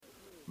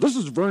This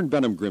is Vern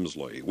Benham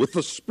Grimsley with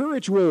the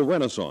Spiritual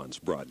Renaissance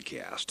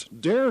broadcast.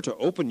 Dare to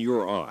open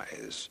your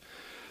eyes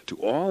to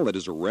all that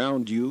is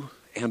around you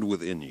and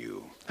within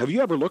you. Have you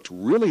ever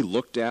really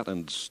looked at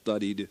and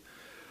studied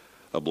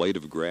a blade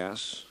of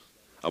grass,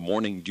 a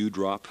morning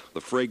dewdrop, the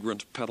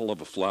fragrant petal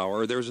of a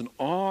flower? There's an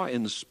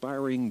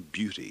awe-inspiring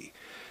beauty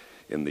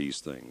in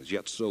these things,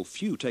 yet so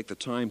few take the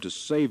time to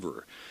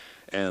savor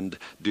and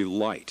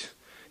delight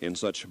in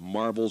such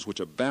marvels which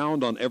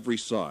abound on every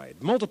side.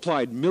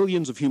 Multiplied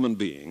millions of human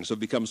beings have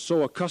become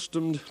so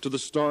accustomed to the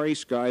starry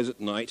skies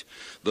at night,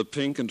 the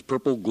pink and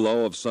purple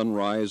glow of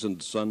sunrise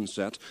and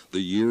sunset, the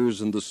years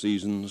and the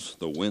seasons,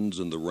 the winds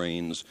and the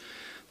rains,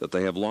 that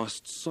they have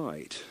lost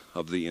sight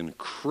of the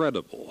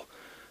incredible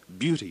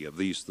beauty of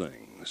these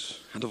things,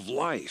 and of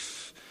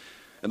life,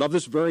 and of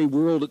this very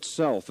world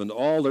itself, and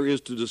all there is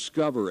to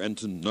discover and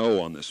to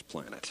know on this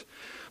planet.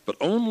 But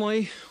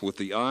only with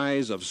the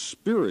eyes of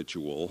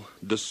spiritual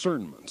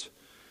discernment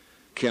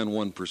can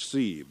one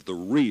perceive the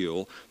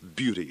real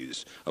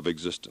beauties of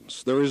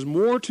existence. There is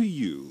more to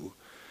you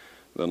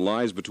than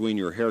lies between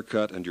your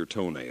haircut and your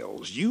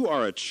toenails. You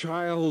are a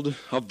child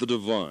of the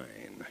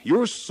divine.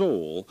 Your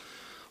soul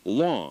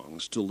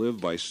longs to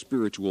live by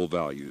spiritual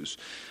values,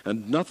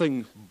 and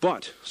nothing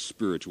but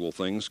spiritual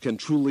things can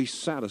truly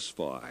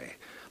satisfy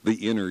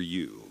the inner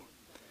you.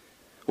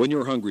 When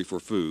you're hungry for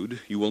food,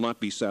 you will not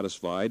be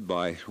satisfied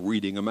by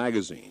reading a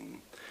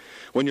magazine.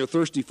 When you're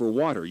thirsty for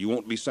water, you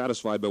won't be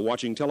satisfied by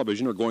watching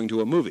television or going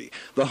to a movie.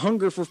 The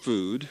hunger for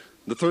food,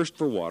 the thirst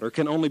for water,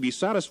 can only be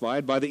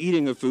satisfied by the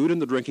eating of food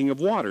and the drinking of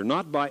water,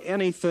 not by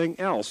anything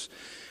else.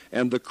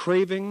 And the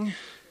craving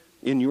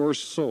in your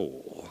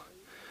soul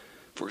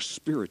for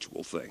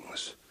spiritual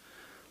things,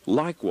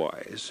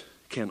 likewise,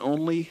 can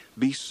only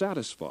be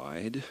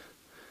satisfied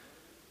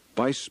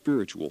by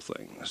spiritual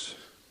things.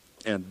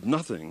 And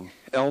nothing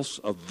else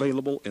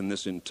available in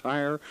this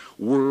entire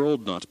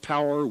world, not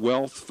power,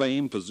 wealth,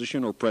 fame,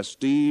 position, or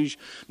prestige,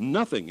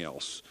 nothing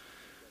else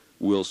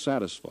will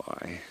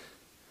satisfy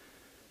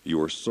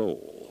your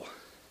soul.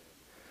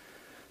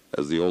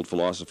 As the old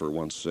philosopher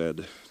once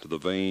said to the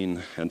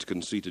vain and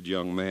conceited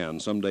young man,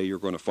 someday you're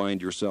going to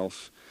find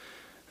yourself,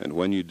 and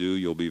when you do,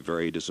 you'll be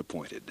very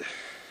disappointed.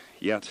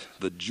 Yet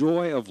the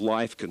joy of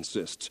life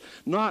consists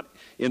not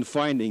in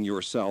finding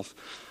yourself,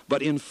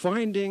 but in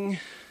finding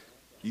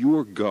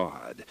your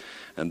God,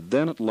 and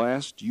then at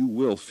last you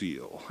will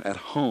feel at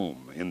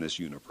home in this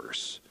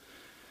universe,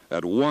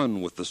 at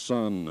one with the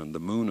sun and the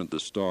moon and the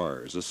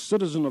stars, a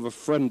citizen of a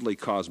friendly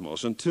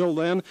cosmos. Until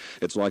then,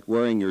 it's like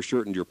wearing your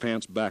shirt and your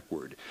pants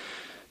backward.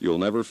 You'll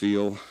never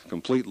feel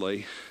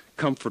completely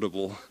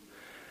comfortable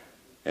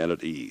and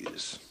at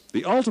ease.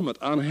 The ultimate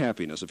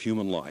unhappiness of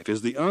human life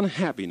is the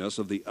unhappiness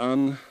of the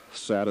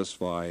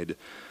unsatisfied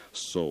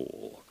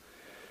soul.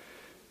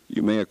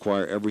 You may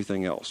acquire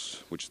everything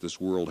else which this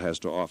world has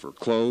to offer: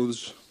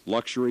 clothes,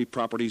 luxury,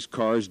 properties,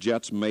 cars,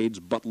 jets, maids,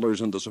 butlers,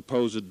 and the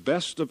supposed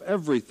best of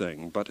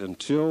everything. But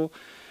until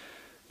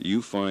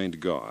you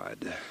find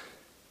God,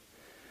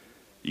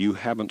 you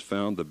haven't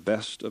found the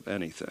best of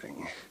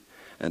anything,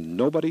 and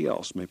nobody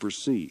else may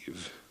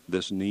perceive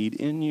this need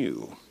in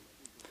you.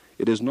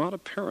 It is not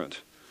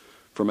apparent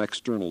from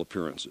external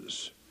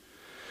appearances.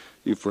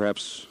 You've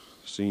perhaps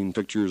seen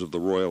pictures of the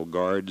royal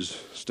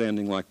guards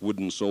standing like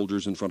wooden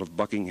soldiers in front of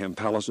Buckingham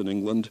Palace in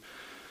England.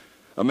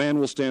 A man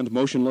will stand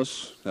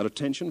motionless at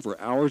attention for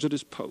hours at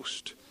his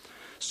post,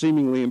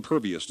 seemingly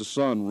impervious to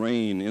sun,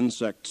 rain,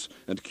 insects,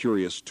 and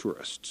curious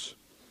tourists.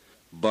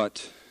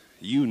 But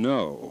you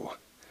know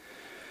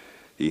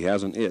he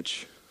has an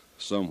itch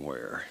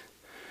somewhere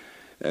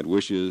and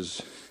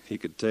wishes he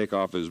could take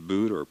off his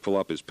boot or pull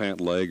up his pant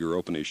leg or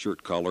open his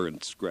shirt collar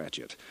and scratch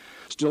it.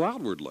 Still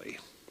outwardly,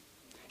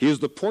 he is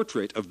the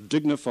portrait of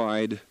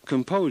dignified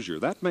composure.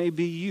 That may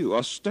be you,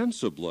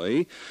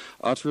 ostensibly,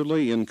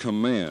 utterly in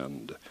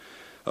command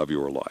of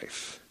your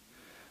life,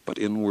 but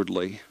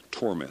inwardly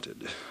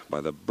tormented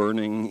by the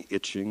burning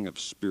itching of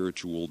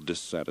spiritual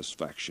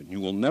dissatisfaction.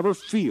 You will never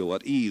feel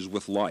at ease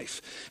with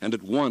life and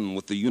at one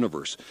with the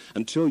universe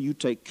until you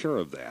take care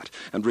of that.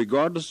 And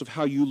regardless of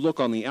how you look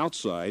on the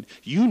outside,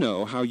 you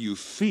know how you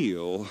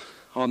feel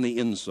on the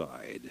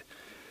inside.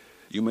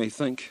 You may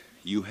think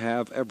you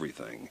have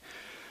everything,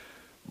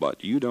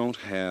 but you don't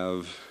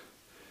have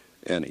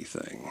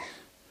anything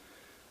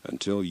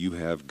until you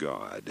have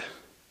God.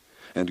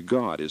 And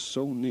God is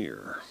so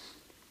near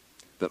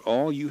that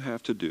all you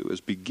have to do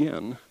is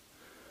begin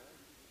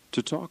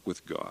to talk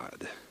with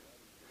God.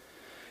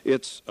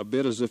 It's a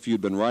bit as if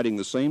you'd been riding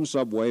the same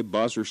subway,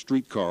 bus, or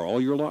streetcar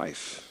all your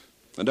life,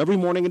 and every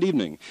morning and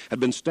evening had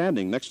been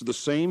standing next to the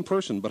same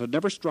person but had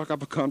never struck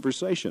up a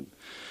conversation.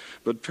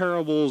 But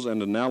parables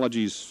and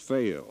analogies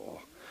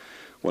fail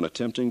when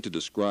attempting to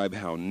describe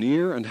how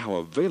near and how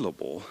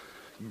available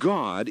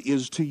God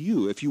is to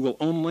you if you will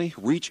only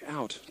reach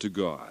out to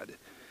God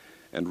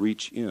and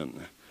reach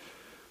in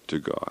to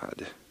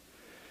God.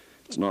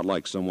 It's not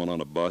like someone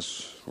on a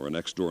bus or a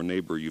next-door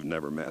neighbor you've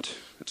never met.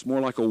 It's more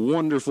like a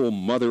wonderful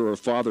mother or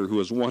father who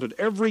has wanted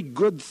every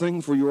good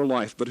thing for your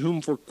life, but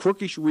whom, for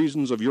quirkish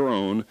reasons of your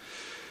own,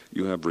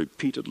 you have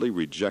repeatedly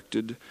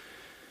rejected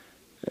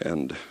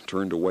and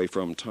turned away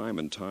from time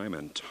and time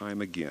and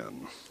time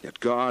again. Yet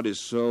God is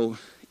so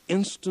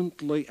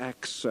instantly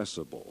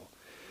accessible.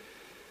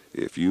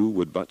 If you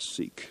would but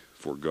seek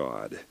for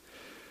God,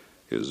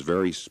 His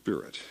very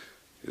Spirit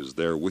is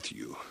there with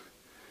you,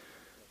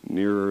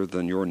 nearer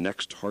than your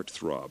next heart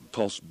throb,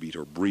 pulse beat,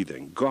 or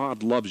breathing.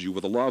 God loves you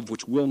with a love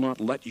which will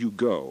not let you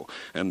go,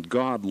 and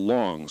God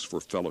longs for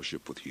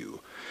fellowship with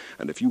you.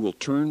 And if you will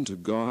turn to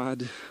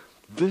God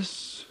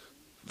this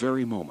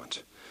very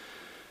moment,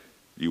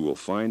 you will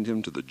find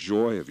Him to the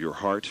joy of your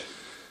heart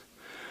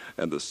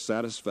and the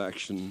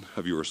satisfaction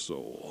of your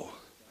soul.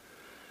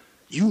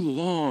 You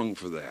long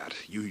for that.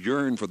 You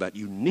yearn for that.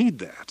 You need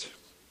that.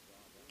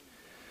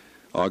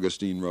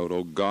 Augustine wrote,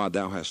 "O God,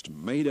 thou hast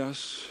made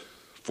us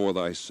for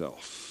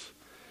thyself,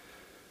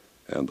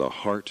 and the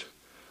heart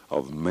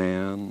of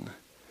man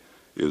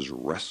is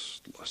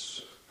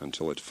restless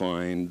until it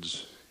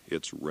finds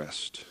its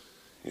rest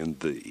in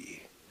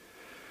thee."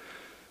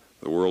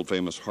 The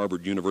world-famous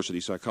Harvard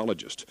University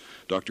psychologist,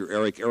 Dr.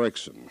 Erik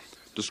Erikson,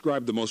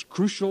 described the most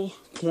crucial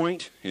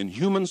point in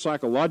human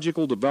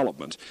psychological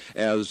development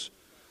as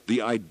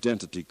the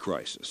identity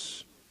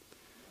crisis.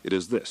 It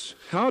is this: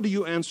 how do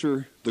you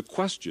answer the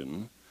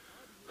question,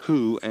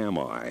 who am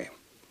I?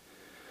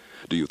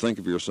 Do you think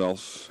of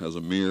yourself as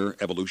a mere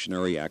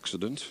evolutionary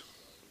accident?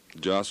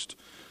 Just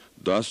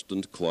dust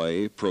and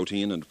clay,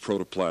 protein and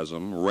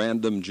protoplasm,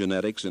 random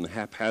genetics in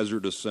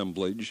haphazard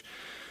assemblage,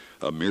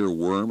 a mere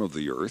worm of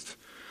the earth,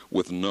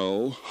 with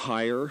no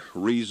higher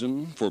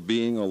reason for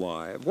being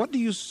alive? What do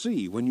you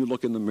see when you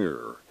look in the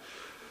mirror?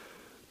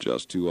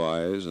 Just two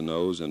eyes, a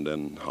nose, and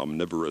an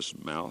omnivorous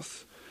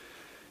mouth?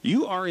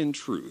 You are, in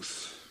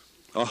truth,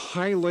 a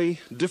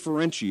highly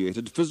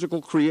differentiated physical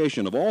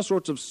creation of all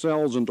sorts of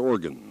cells and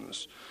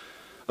organs,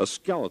 a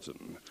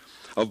skeleton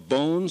of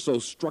bone so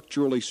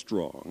structurally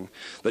strong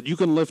that you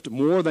can lift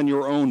more than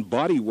your own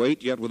body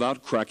weight, yet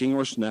without cracking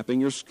or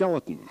snapping your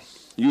skeleton.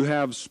 You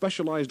have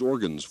specialized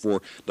organs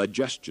for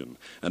digestion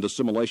and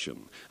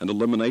assimilation and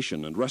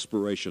elimination and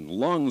respiration,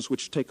 lungs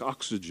which take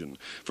oxygen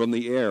from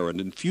the air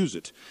and infuse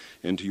it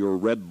into your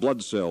red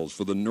blood cells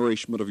for the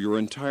nourishment of your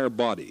entire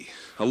body,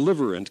 a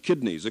liver and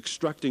kidneys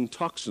extracting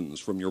toxins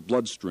from your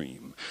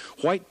bloodstream,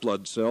 white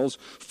blood cells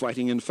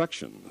fighting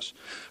infections,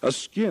 a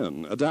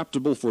skin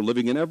adaptable for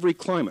living in every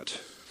climate,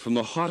 from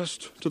the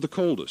hottest to the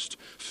coldest,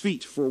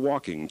 feet for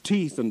walking,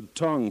 teeth and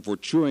tongue for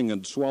chewing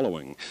and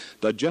swallowing,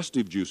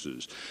 digestive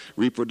juices,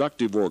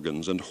 reproductive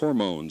organs and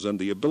hormones, and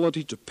the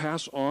ability to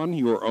pass on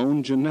your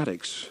own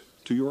genetics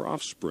to your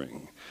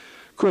offspring.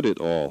 Could it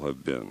all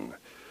have been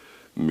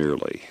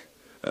merely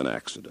an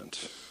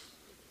accident?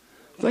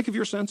 Think of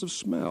your sense of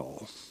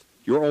smell,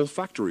 your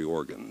olfactory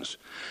organs.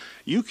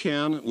 You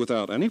can,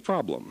 without any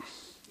problem,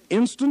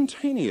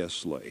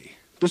 instantaneously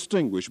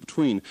distinguish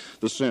between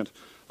the scent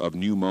of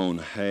new-mown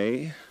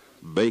hay,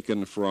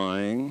 bacon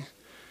frying,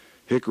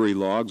 hickory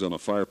logs on a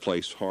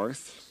fireplace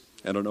hearth,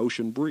 and an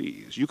ocean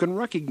breeze. You can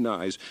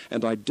recognize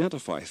and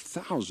identify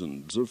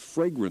thousands of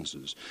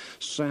fragrances,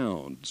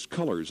 sounds,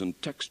 colors,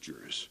 and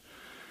textures.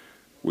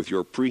 With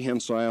your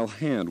prehensile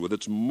hand, with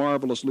its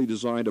marvelously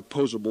designed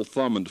opposable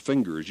thumb and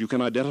fingers, you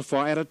can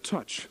identify at a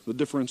touch the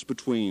difference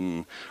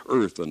between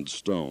earth and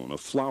stone, a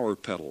flower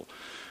petal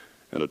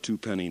and a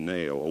two-penny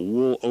nail, a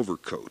wool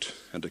overcoat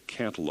and a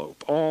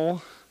cantaloupe,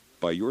 all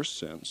by your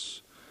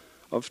sense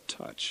of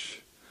touch.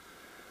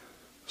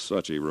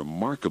 Such a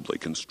remarkably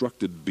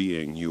constructed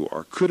being you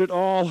are. Could it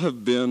all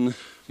have been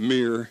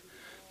mere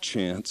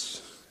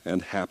chance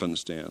and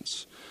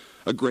happenstance,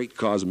 a great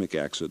cosmic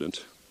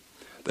accident,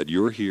 that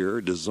you're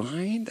here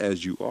designed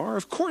as you are?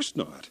 Of course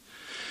not.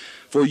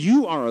 For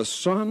you are a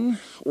son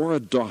or a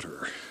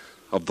daughter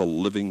of the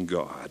living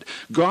God.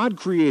 God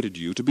created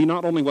you to be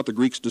not only what the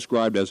Greeks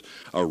described as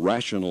a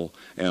rational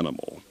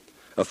animal,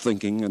 a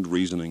thinking and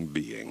reasoning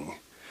being.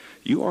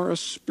 You are a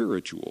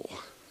spiritual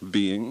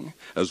being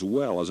as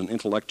well as an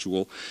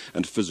intellectual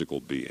and physical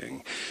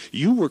being.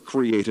 You were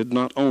created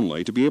not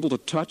only to be able to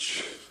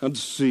touch and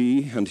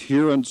see and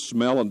hear and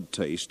smell and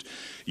taste.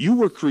 You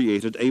were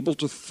created able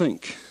to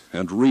think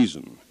and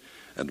reason,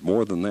 and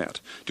more than that,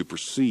 to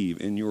perceive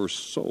in your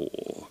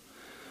soul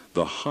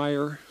the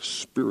higher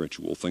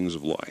spiritual things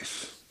of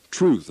life,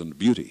 truth and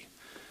beauty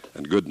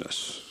and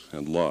goodness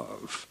and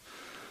love.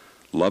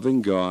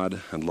 Loving God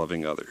and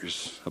loving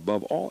others.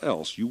 Above all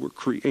else, you were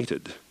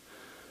created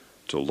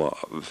to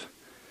love.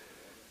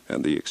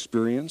 And the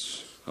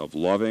experience of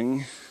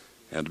loving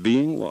and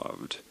being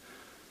loved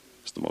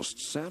is the most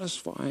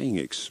satisfying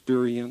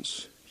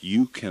experience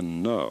you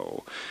can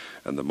know.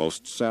 And the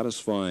most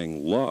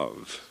satisfying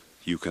love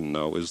you can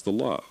know is the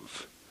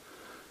love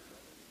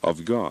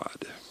of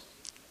God.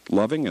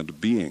 Loving and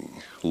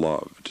being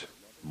loved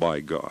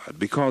by God.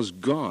 Because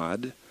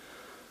God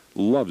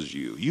loves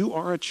you. You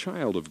are a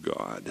child of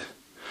God,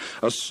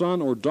 a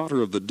son or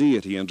daughter of the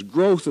deity, and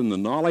growth in the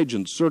knowledge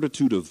and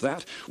certitude of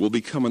that will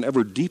become an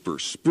ever deeper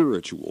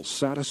spiritual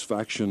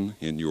satisfaction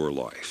in your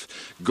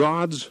life.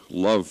 God's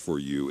love for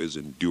you is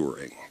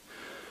enduring.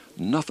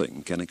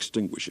 Nothing can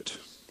extinguish it.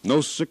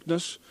 No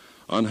sickness,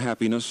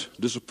 unhappiness,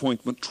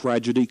 disappointment,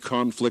 tragedy,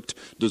 conflict,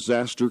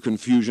 disaster,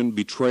 confusion,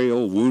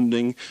 betrayal,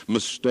 wounding,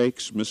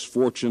 mistakes,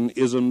 misfortune,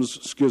 isms,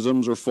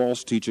 schisms, or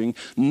false teaching.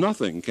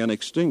 Nothing can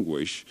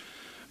extinguish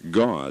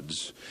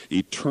God's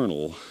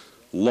eternal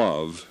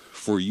love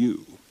for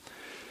you.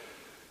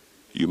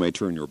 You may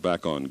turn your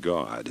back on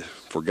God,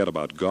 forget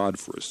about God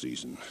for a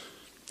season,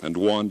 and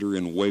wander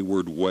in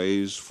wayward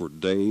ways for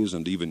days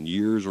and even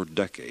years or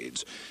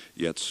decades,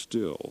 yet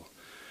still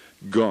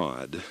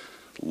God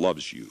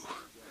loves you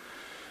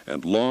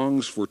and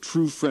longs for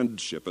true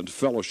friendship and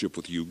fellowship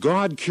with you.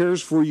 God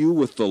cares for you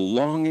with the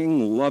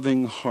longing,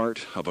 loving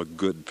heart of a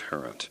good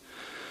parent,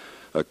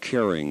 a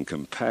caring,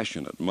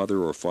 compassionate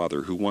mother or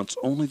father who wants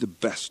only the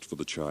best for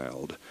the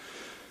child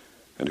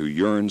and who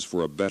yearns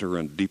for a better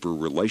and deeper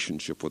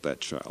relationship with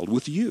that child,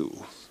 with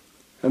you.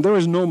 And there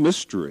is no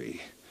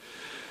mystery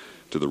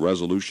to the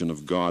resolution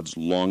of God's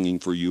longing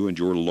for you and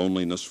your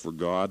loneliness for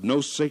God.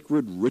 No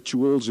sacred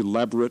rituals,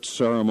 elaborate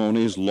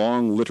ceremonies,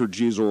 long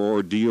liturgies, or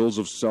ordeals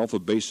of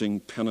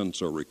self-abasing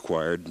penance are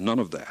required. None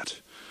of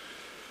that.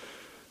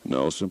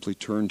 No, simply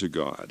turn to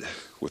God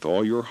with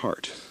all your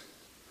heart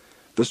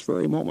this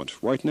very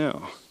moment, right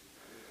now,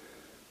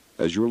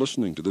 as you're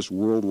listening to this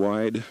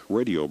worldwide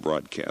radio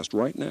broadcast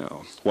right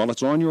now, while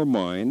it's on your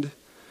mind,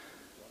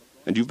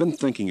 and you've been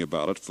thinking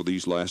about it for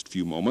these last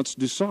few moments,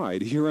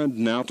 decide here and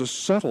now to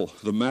settle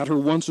the matter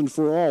once and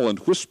for all and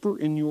whisper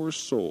in your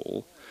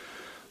soul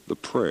the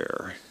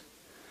prayer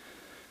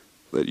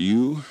that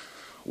you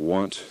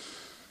want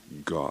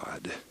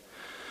God,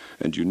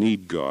 and you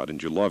need God,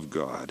 and you love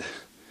God,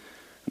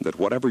 and that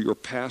whatever your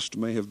past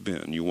may have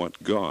been, you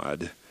want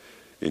God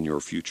in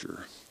your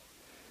future,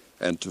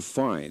 and to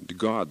find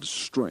God's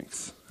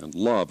strength and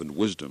love and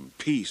wisdom,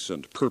 peace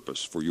and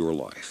purpose for your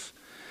life.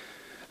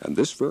 And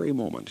this very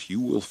moment, you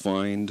will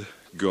find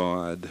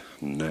God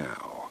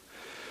now.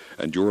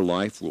 And your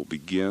life will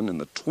begin in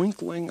the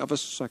twinkling of a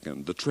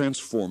second, the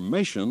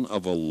transformation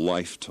of a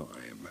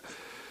lifetime,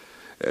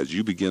 as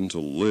you begin to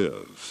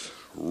live,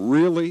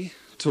 really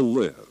to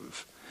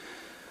live,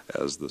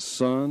 as the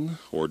son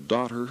or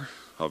daughter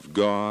of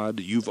God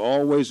you've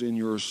always in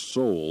your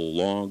soul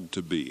longed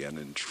to be. And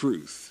in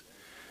truth,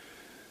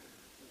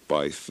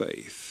 by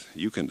faith,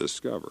 you can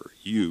discover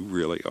you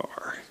really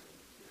are.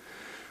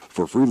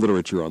 For free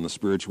literature on the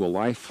spiritual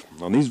life,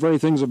 on these very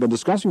things I've been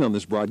discussing on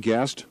this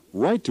broadcast,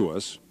 write to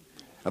us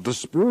at the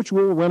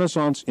Spiritual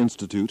Renaissance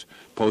Institute,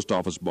 Post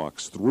Office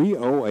Box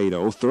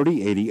 3080,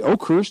 3080,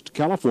 Oakhurst,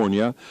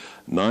 California,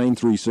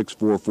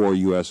 93644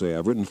 USA.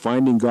 I've written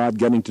Finding God,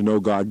 Getting to Know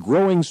God,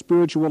 Growing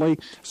Spiritually,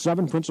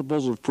 7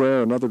 Principles of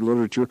Prayer, and other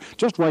literature.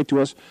 Just write to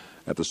us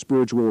at the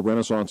Spiritual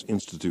Renaissance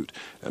Institute.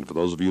 And for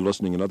those of you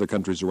listening in other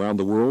countries around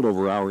the world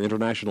over our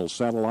international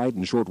satellite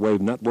and shortwave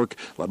network,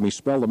 let me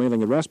spell the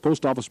mailing address: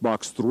 Post Office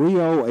Box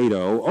 3080,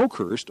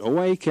 Oakhurst,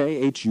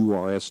 Oakhurst,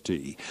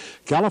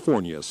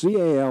 California, California,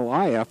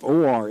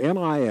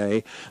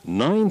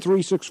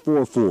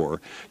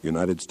 93644,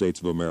 United States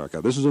of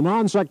America. This is a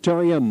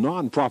non-sectarian,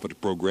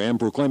 non-profit program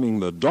proclaiming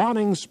the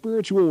dawning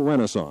spiritual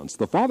renaissance,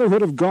 the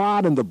fatherhood of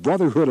God and the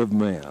brotherhood of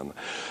man,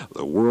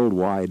 the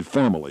worldwide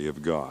family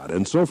of God.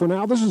 And so for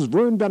now, this is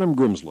Vern Benham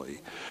Grimsley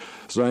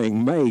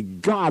saying, may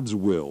God's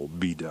will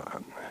be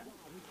done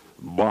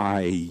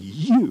by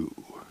you.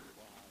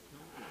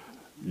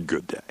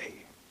 Good day.